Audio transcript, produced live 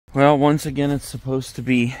Well, once again, it's supposed to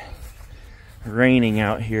be raining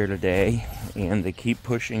out here today, and they keep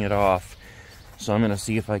pushing it off. So I'm going to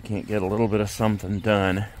see if I can't get a little bit of something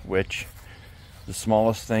done, which the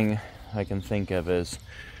smallest thing I can think of is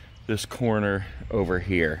this corner over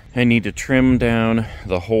here. I need to trim down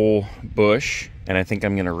the whole bush, and I think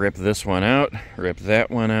I'm going to rip this one out, rip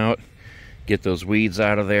that one out, get those weeds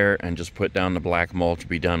out of there, and just put down the black mulch,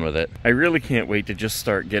 be done with it. I really can't wait to just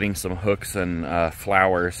start getting some hooks and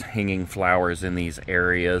flowers, hanging flowers in these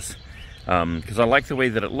areas, because I like the way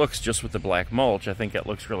that it looks just with the black mulch. I think it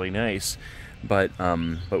looks really nice. But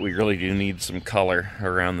we really do need some color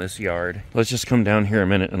around this yard. Let's just come down here a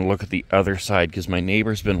minute and look at the other side, because my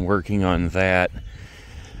neighbor's been working on that.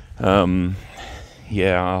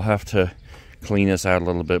 Yeah, I'll have to clean this out a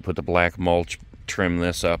little bit, put the black mulch, trim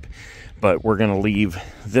this up. But we're going to leave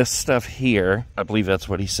this stuff here. I believe that's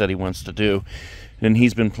what he said he wants to do. And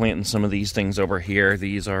he's been planting some of these things over here.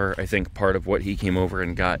 These are, I think, part of what he came over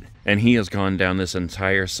and got. And he has gone down this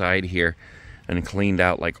entire side here and cleaned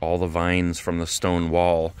out like all the vines from the stone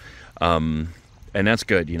wall. And that's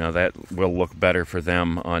good, you know, that will look better for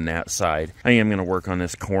them on that side. I am going to work on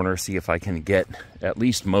this corner, see if I can get at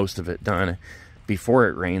least most of it done before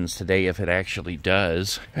it rains today, if it actually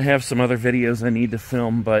does. I have some other videos I need to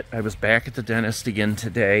film, but I was back at the dentist again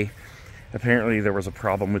today. Apparently there was a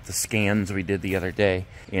problem with the scans we did the other day.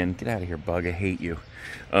 And get out of here, bug, I hate you.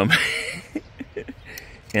 And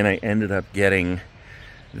I ended up getting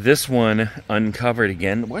this one uncovered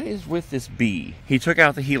again. What is with this bee? He took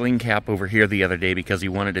out the healing cap over here the other day because he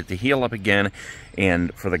wanted it to heal up again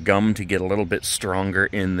and for the gum to get a little bit stronger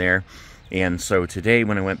in there. And so today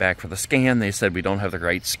when I went back for the scan, they said we don't have the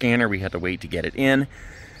right scanner. We had to wait to get it in.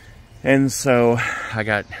 And so I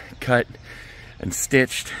got cut and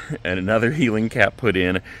stitched and another healing cap put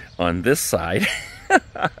in on this side.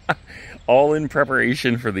 All in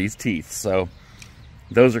preparation for these teeth. So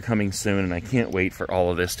those are coming soon, and I can't wait for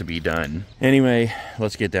all of this to be done. Anyway,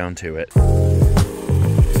 let's get down to it.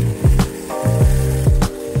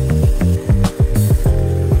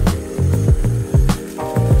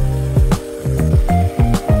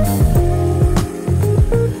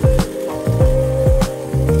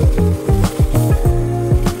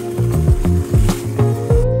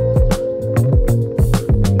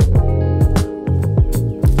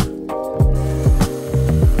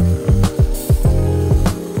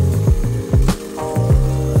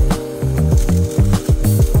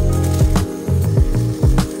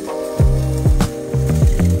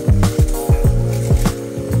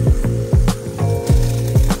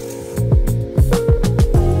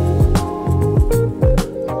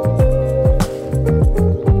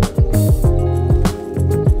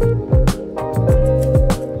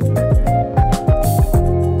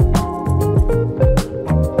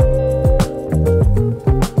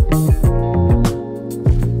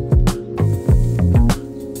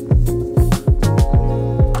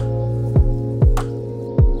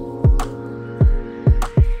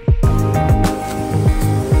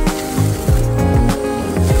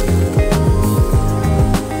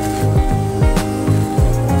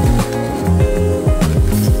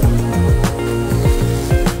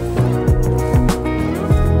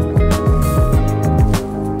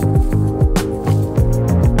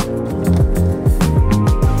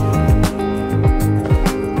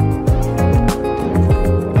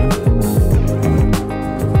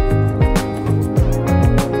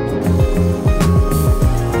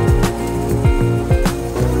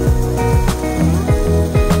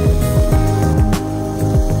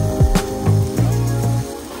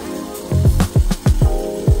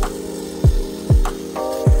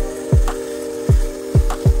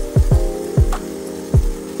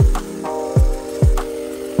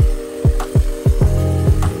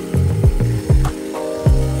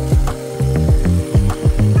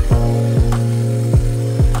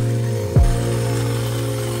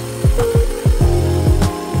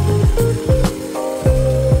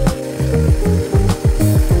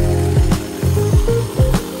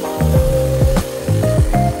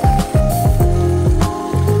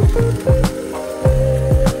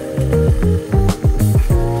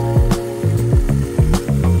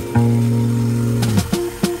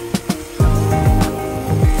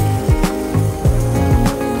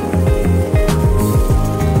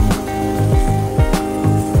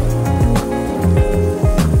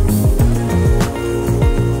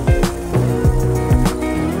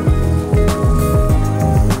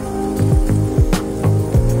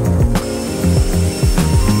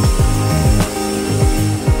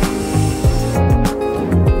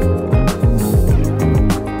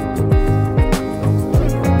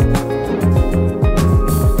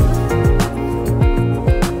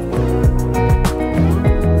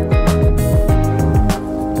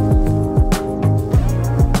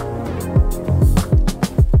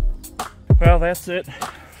 that's it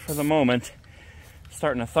for the moment.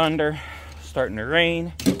 Starting to thunder, starting to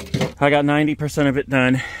rain. I got 90% of it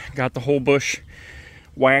done. Got the whole bush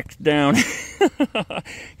whacked down.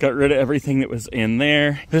 Got rid of everything that was in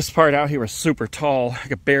there. This part out here was super tall. I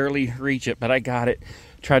could barely reach it, but I got it.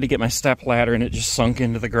 Tried to get my step ladder and it just sunk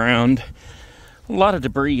into the ground. A lot of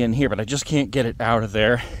debris in here, but I just can't get it out of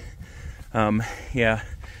there. Yeah,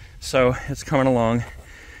 so it's coming along.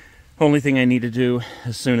 Only thing I need to do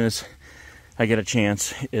as soon as I get a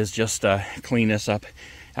chance is just clean this up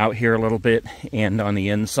out here a little bit and on the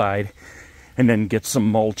inside, and then get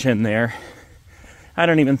some mulch in there. I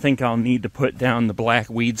don't even think I'll need to put down the black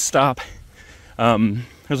weed stop.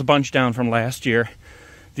 There's a bunch down from last year.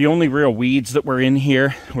 The only real weeds that were in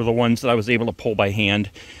here were the ones that I was able to pull by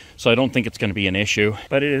hand, so I don't think it's going to be an issue.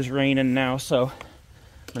 But it is raining now, so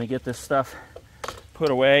I'm going to get this stuff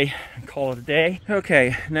put away and call it a day.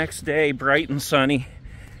 Okay, next day, bright and sunny.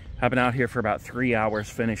 I've been out here for about 3 hours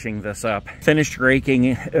finishing this up. Finished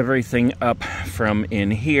raking everything up from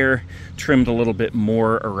in here, trimmed a little bit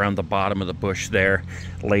more around the bottom of the bush there,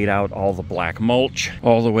 laid out all the black mulch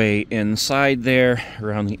all the way inside there,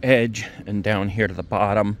 around the edge, and down here to the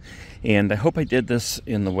bottom. And I hope I did this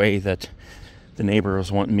in the way that the neighbor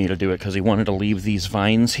was wanting me to do it, because he wanted to leave these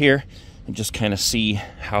vines here and just kind of see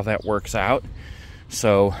how that works out.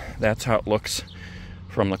 So that's how it looks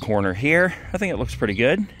from the corner here. I think it looks pretty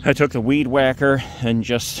good. I took the weed whacker and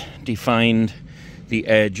just defined the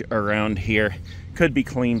edge around here. Could be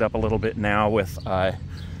cleaned up a little bit now with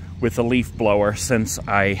the leaf blower, since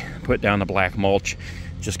I put down the black mulch,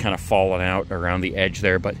 just kind of falling out around the edge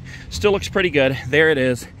there, but still looks pretty good. There it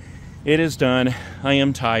is. It is done. I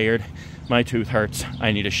am tired. My tooth hurts.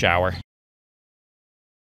 I need a shower.